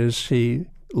American, which is he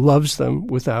loves them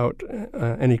without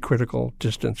any critical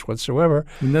distance whatsoever.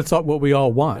 And that's what we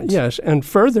all want. Yes, and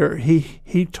further,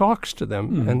 he talks to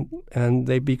them, and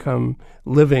they become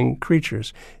living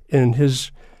creatures. In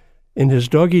his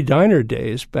doggy diner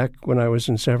days, back when I was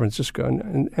in San Francisco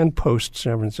and post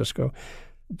San Francisco,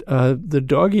 the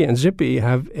doggy and Zippy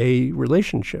have a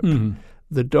relationship. Mm-hmm.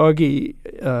 The doggy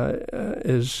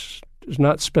is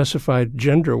not specified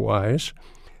gender-wise,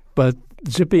 but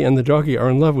Zippy and the doggy are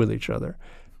in love with each other.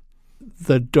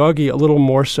 The doggy a little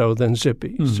more so than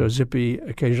Zippy. Mm-hmm. So Zippy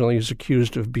occasionally is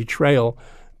accused of betrayal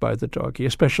by the doggy,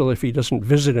 especially if he doesn't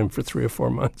visit him for 3 or 4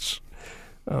 months.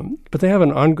 But they have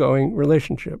an ongoing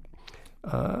relationship.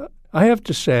 I have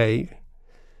to say,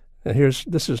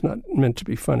 this is not meant to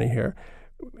be funny here.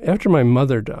 After my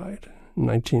mother died in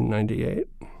 1998,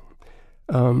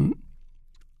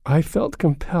 I felt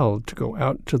compelled to go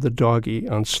out to the doggy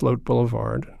on Sloat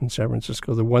Boulevard in San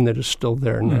Francisco, the one that is still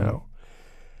there now.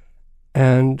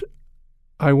 And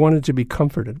I wanted to be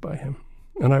comforted by him,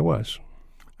 and I was.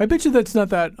 I bet you that's not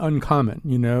that uncommon,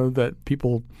 that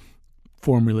people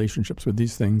form relationships with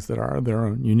these things that are their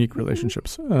own unique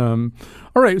relationships. All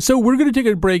right, so we're going to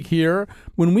take a break here.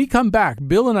 When we come back,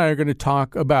 Bill and I are going to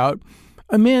talk about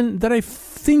a man that I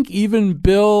think even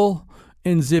Bill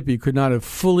and Zippy could not have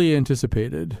fully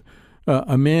anticipated,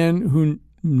 a man who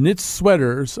knits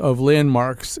sweaters of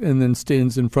landmarks and then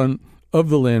stands in front of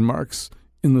the landmarks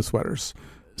in the sweaters.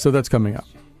 So that's coming up.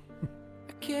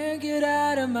 I can't get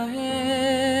out of my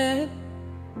head.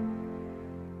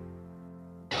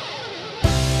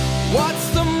 What's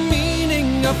the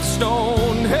meaning of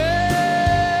Stonehenge?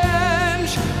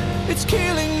 It's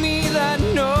killing me that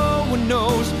no one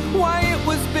knows why it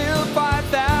was built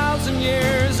 5,000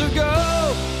 years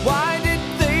ago. Why did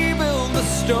they build the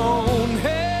Stonehenge?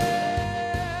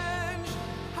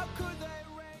 How could they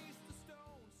raise the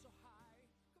stone so high?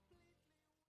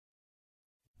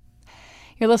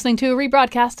 You're listening to a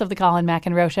rebroadcast of the Colin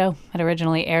McEnroe Show. It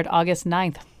originally aired August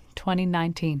 9th,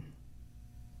 2019.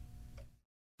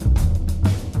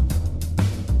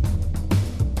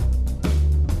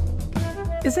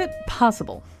 Is it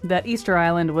possible that Easter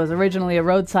Island was originally a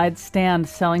roadside stand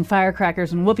selling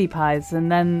firecrackers and whoopie pies,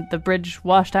 and then the bridge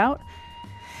washed out?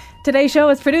 Today's show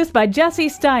is produced by Jesse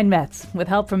Steinmetz, with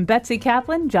help from Betsy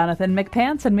Kaplan, Jonathan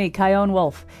McPants, and me, Kyone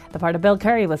Wolfe. The part of Bill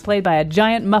Curry was played by a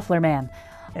giant muffler man.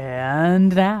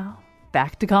 And now,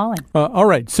 back to Colin. All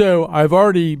right, so I've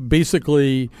already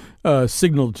basically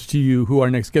signaled to you who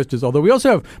our next guest is, although we also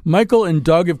have Michael and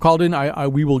Doug have called in.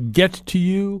 We will get to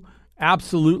you.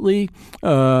 Absolutely.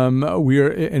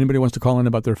 Anybody wants to call in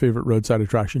about their favorite roadside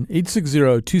attraction,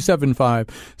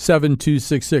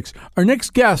 860-275-7266. Our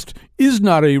next guest is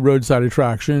not a roadside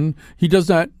attraction. He does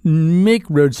not make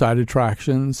roadside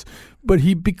attractions, but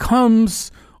he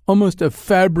becomes almost a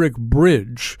fabric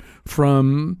bridge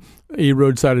from a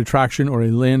roadside attraction or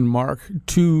a landmark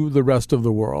to the rest of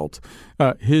the world.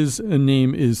 His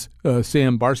name is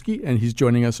Sam Barsky, and he's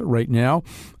joining us right now.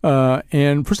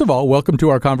 And first of all, welcome to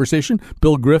our conversation.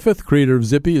 Bill Griffith, creator of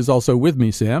Zippy, is also with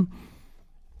me, Sam.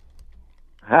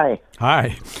 Hi.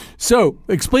 Hi. So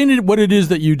explain what it is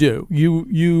that you do.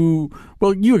 You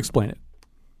explain it.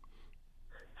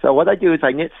 So what I do is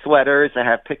I knit sweaters. I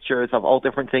have pictures of all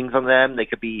different things on them. They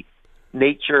could be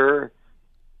nature,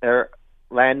 they're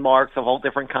landmarks of all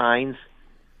different kinds.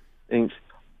 Things.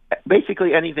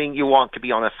 Basically anything you want to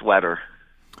be on a sweater.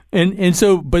 And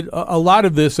so, but a lot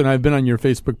of this, and I've been on your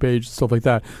Facebook page, stuff like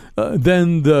that,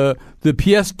 then the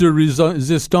pièce de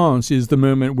résistance is the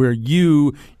moment where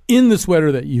you, in the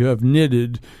sweater that you have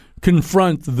knitted,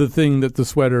 confront the thing that the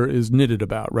sweater is knitted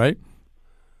about, right?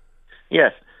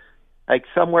 Yes. Like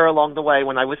somewhere along the way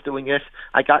when I was doing this,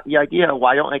 I got the idea,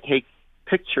 why don't I take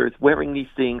pictures wearing these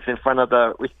things in front of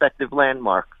the respective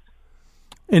landmarks?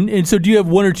 And so do you have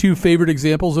one or two favorite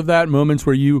examples of that, moments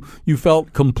where you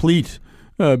felt complete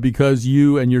because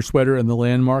you and your sweater and the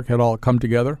landmark had all come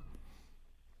together?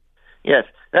 Yes.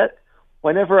 That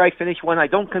whenever I finish one, I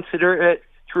don't consider it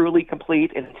truly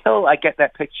complete until I get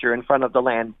that picture in front of the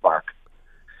landmark.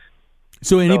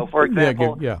 So for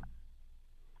example,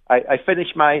 I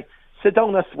finished my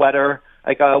Sedona sweater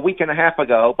like a week and a half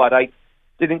ago, but I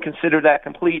didn't consider that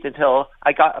complete until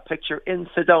I got a picture in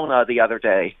Sedona the other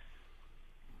day.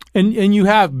 And you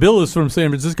have, Bill is from San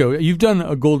Francisco. You've done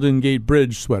a Golden Gate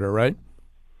Bridge sweater, right?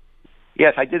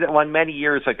 Yes, I did it one many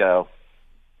years ago.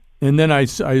 And then I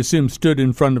assume stood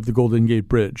in front of the Golden Gate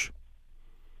Bridge.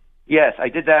 Yes, I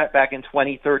did that back in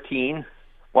 2013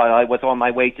 while I was on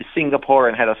my way to Singapore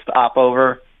and had a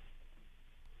stopover.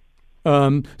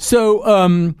 So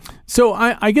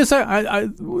I guess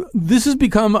this has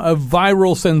become a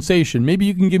viral sensation. Maybe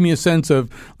you can give me a sense of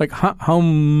like how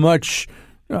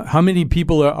many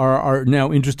people are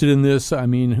now interested in this. I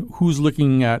mean, who's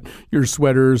looking at your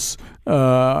sweaters?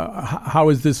 How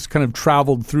has this kind of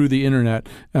traveled through the internet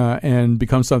and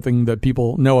become something that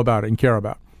people know about and care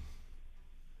about?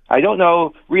 I don't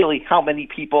know really how many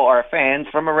people are fans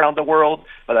from around the world,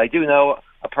 but I do know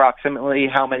approximately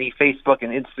how many Facebook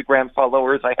and Instagram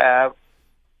followers I have.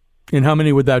 And how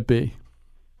many would that be?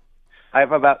 I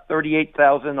have about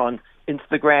 38,000 on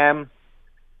Instagram,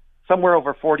 somewhere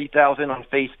over 40,000 on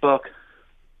Facebook.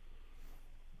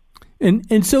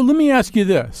 And so let me ask you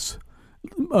this.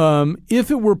 If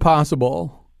it were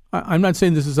possible, I'm not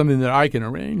saying this is something that I can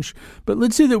arrange, but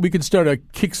let's say that we could start a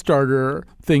Kickstarter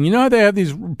thing. You know how they have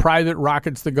these private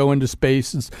rockets that go into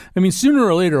space? I mean, sooner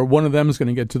or later, one of them is going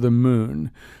to get to the moon.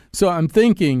 So I'm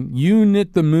thinking you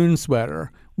knit the moon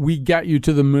sweater, we get you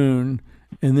to the moon,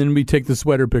 and then we take the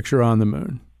sweater picture on the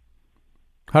moon.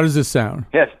 How does this sound?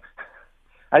 Yes.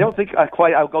 I don't think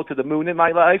I'll go to the moon in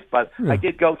my life, but I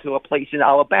did go to a place in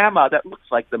Alabama that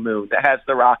looks like the moon, that has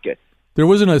the rocket. There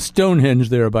wasn't a Stonehenge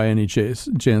there by any chance,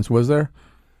 was there?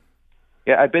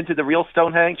 Yeah, I've been to the real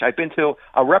Stonehenge. I've been to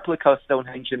a replica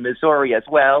Stonehenge in Missouri as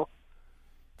well.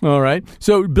 All right.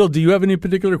 So, Bill, do you have any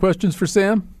particular questions for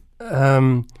Sam?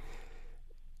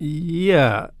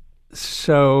 Yeah.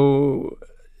 So,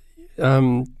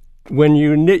 when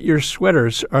you knit your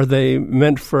sweaters, are they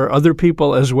meant for other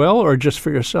people as well or just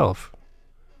for yourself?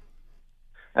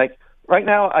 Like right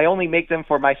now, I only make them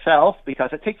for myself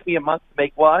because it takes me a month to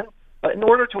make one. But in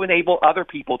order to enable other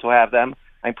people to have them,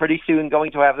 I'm pretty soon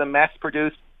going to have them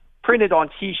mass-produced, printed on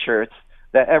T-shirts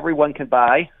that everyone can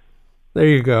buy. There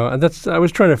you go. And I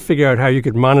was trying to figure out how you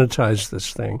could monetize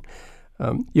this thing.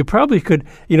 You probably could,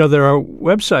 there are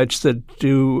websites that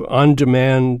do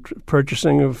on-demand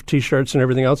purchasing of T-shirts and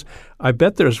everything else. I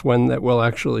bet there's one that will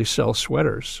actually sell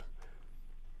sweaters.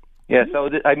 Yeah, so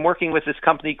I'm working with this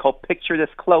company called Picture This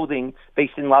Clothing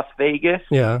based in Las Vegas.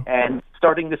 Yeah. And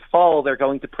starting this fall, they're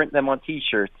going to print them on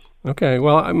T-shirts. Okay.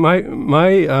 Well,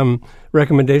 my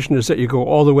recommendation is that you go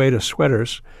all the way to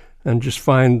sweaters and just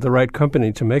find the right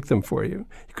company to make them for you.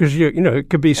 Because, it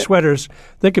could be sweaters.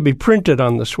 They could be printed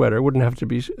on the sweater. It wouldn't have to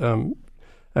be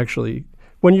actually.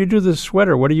 When you do the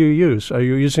sweater, what do you use? Are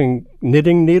you using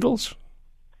knitting needles?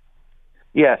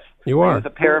 Yes. You are? I use a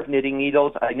pair of knitting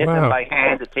needles. I knit them by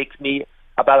hand. It takes me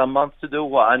about a month to do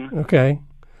one. Okay.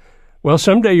 Well,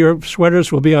 someday your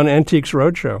sweaters will be on Antiques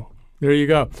Roadshow. There you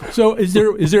go. So is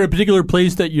there a particular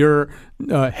place that you're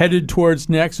headed towards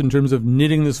next in terms of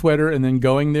knitting the sweater and then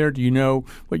going there? Do you know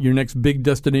what your next big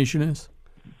destination is?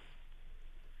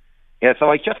 Yeah, so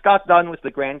I just got done with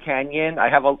the Grand Canyon. I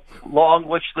have a long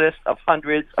wish list of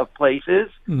hundreds of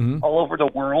places all over the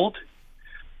world.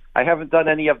 I haven't done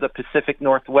any of the Pacific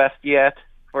Northwest yet,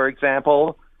 for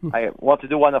example. I want to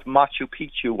do one of Machu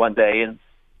Picchu one day in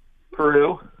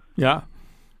Peru. Yeah.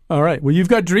 All right. Well, you've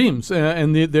got dreams,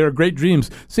 and they're great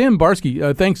dreams. Sam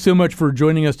Barsky, thanks so much for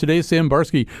joining us today. Sam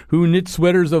Barsky, who knits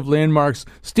sweaters of landmarks,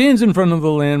 stands in front of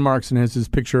the landmarks and has his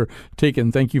picture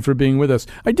taken. Thank you for being with us.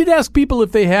 I did ask people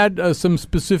if they had some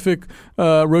specific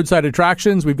roadside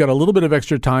attractions. We've got a little bit of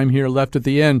extra time here left at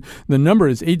the end. The number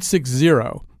is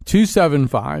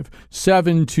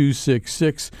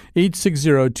 860-275-7266,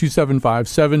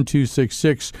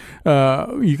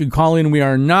 860-275-7266. You can call in. We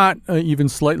are not even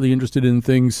slightly interested in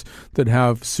things that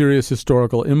have serious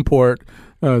historical import.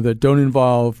 that don't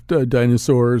involve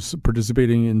dinosaurs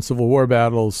participating in Civil War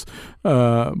battles.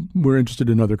 We're interested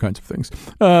in other kinds of things.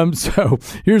 So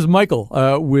here's Michael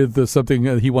with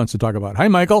something he wants to talk about. Hi,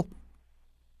 Michael.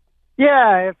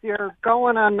 Yeah, if you're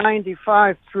going on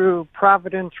 95 through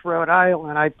Providence, Rhode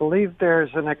Island, I believe there's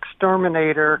an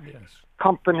exterminator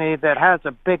company that has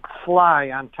a big fly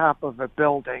on top of a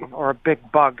building, or a big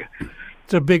bug.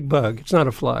 It's a big bug. It's not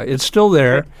a fly. It's still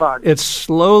there. It's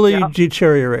slowly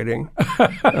deteriorating,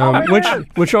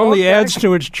 which only adds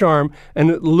to its charm,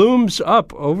 and it looms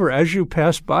up over as you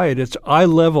pass by it. It's eye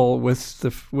level with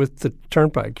the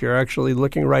turnpike. You're actually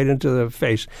looking right into the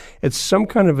face. It's some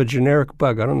kind of a generic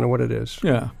bug. I don't know what it is.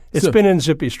 Yeah. It's been in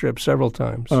Zippy Strips several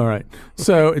times. All right.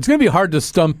 So it's going to be hard to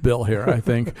stump Bill here, I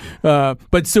think.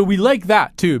 But so we like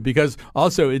that, too, because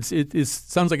also it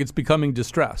sounds like it's becoming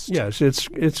distressed. Yes.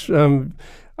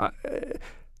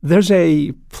 There's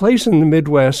a place in the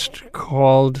Midwest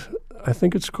called, I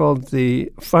think it's called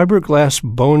the Fiberglass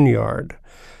Boneyard.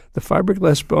 The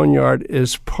Fiberglass Boneyard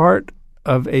is part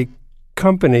of a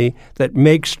company that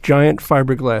makes giant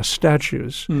fiberglass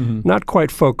statues. Mm-hmm. Not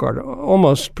quite folk art,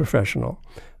 almost professional.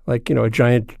 Like, a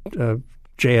giant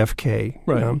JFK.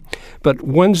 Right. But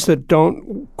ones that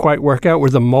don't quite work out, where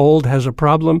the mold has a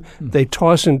problem, they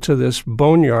toss into this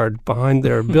boneyard behind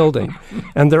their building.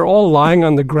 And they're all lying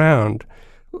on the ground.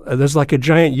 There's like a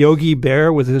giant Yogi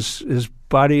Bear with his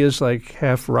body is like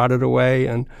half rotted away.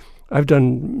 And I've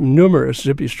done numerous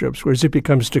Zippy strips where Zippy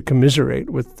comes to commiserate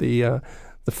with the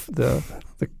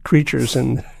creatures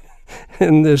in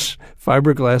this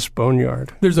fiberglass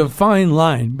boneyard. There's a fine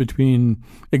line between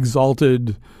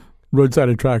exalted roadside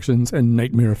attractions and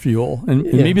nightmare fuel, and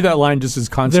maybe that line just is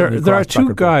constantly there are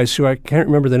two guys who I can't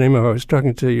remember the name of. I was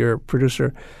talking to your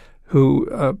producer,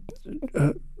 who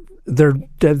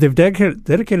they've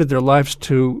dedicated their lives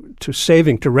to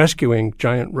rescuing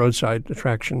giant roadside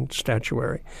attraction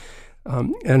statuary.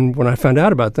 And when I found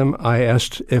out about them, I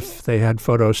asked if they had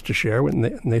photos to share, and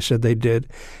they said they did.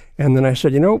 And then I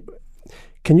said,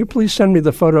 can you please send me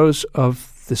the photos of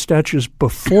the statues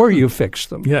before you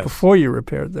fixed them, before you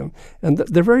repaired them? And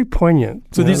they're very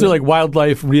poignant. So these are like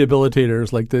wildlife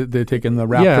rehabilitators, like they're taking the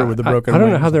raptor with the broken wings. I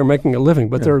don't know how they're making a living,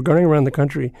 but they're going around the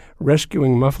country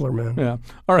rescuing muffler men. Yeah.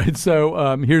 All right,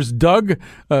 so here's Doug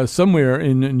somewhere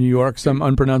in New York, some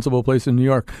unpronounceable place in New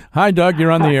York. Hi, Doug,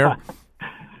 you're on the air.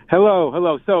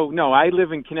 Hello. So, no, I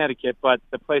live in Connecticut, but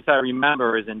the place I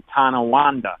remember is in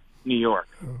Tonawanda, New York.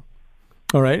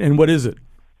 All right, and what is it?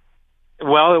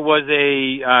 Well, it was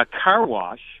a car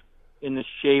wash in the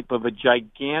shape of a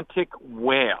gigantic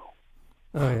whale.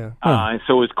 Oh, yeah.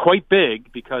 So it was quite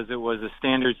big because it was a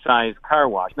standard-sized car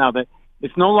wash. Now,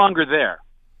 it's no longer there,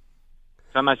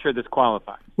 so I'm not sure this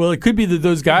qualifies. Well, it could be that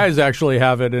those guys actually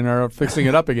have it and are fixing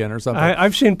it up again or something.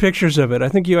 I've seen pictures of it. I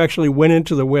think you actually went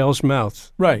into the whale's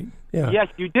mouth. Right. Yeah. Yes,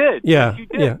 you did. Yeah. Yes, you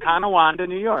did. Yeah. Tonawanda,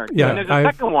 New York. Yeah, And there's a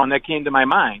second one that came to my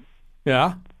mind.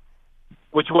 Yeah.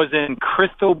 Which was in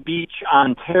Crystal Beach,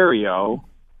 Ontario,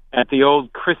 at the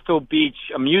old Crystal Beach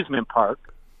amusement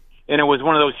park, and it was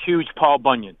one of those huge Paul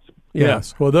Bunyans.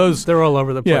 Yes. Well, they're all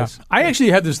over the place. Yeah. I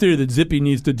actually had this theory that Zippy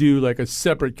needs to do like a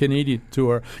separate Canadian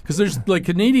tour, because there's like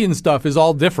Canadian stuff is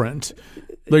all different.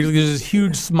 Like there's this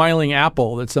huge smiling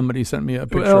apple that somebody sent me a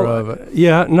picture of.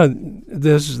 Yeah, no,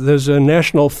 there's a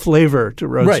national flavor to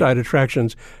roadside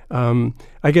attractions.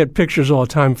 I get pictures all the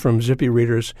time from Zippy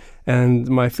readers, and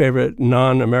my favorite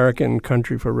non-American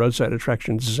country for roadside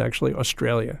attractions is actually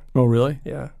Australia. Oh, really?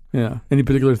 Yeah. Yeah. Any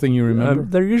particular thing you remember?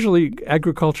 They're usually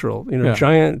agricultural,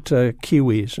 giant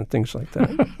kiwis and things like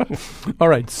that. All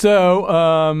right. So,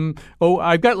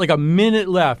 I've got like a minute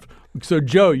left. So,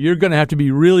 Joe, you're going to have to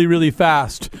be really, really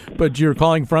fast. But you're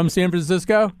calling from San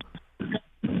Francisco?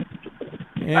 No.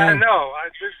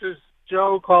 This is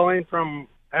Joe calling from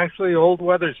actually Old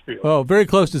Wethersfield. Oh, very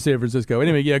close to San Francisco.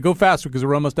 Anyway, go faster because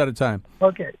we're almost out of time.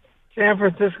 Okay. San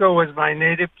Francisco was my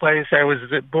native place. I was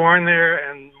born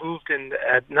there and moved in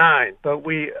at 9. But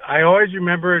I always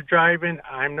remember driving.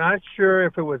 I'm not sure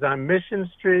if it was on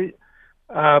Mission Street,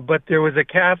 but there was a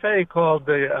cafe called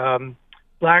the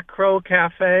Black Crow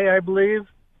Cafe, I believe,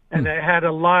 and it had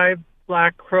a live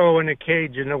black crow in a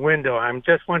cage in the window. I'm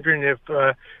just wondering if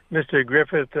Mr.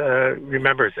 Griffith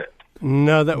remembers it.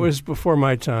 No, that was before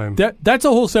my time. That's a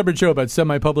whole separate show about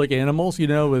semi-public animals,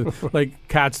 with like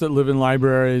cats that live in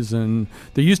libraries. And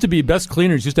there used to be Best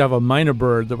Cleaners used to have a minor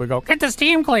bird that would go, "Get the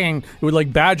steam clean." It would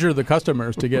like badger the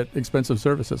customers to get expensive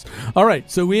services. All right,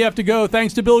 so we have to go.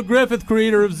 Thanks to Bill Griffith,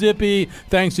 creator of Zippy.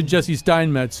 Thanks to Jesse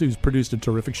Steinmetz, who's produced a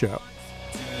terrific show.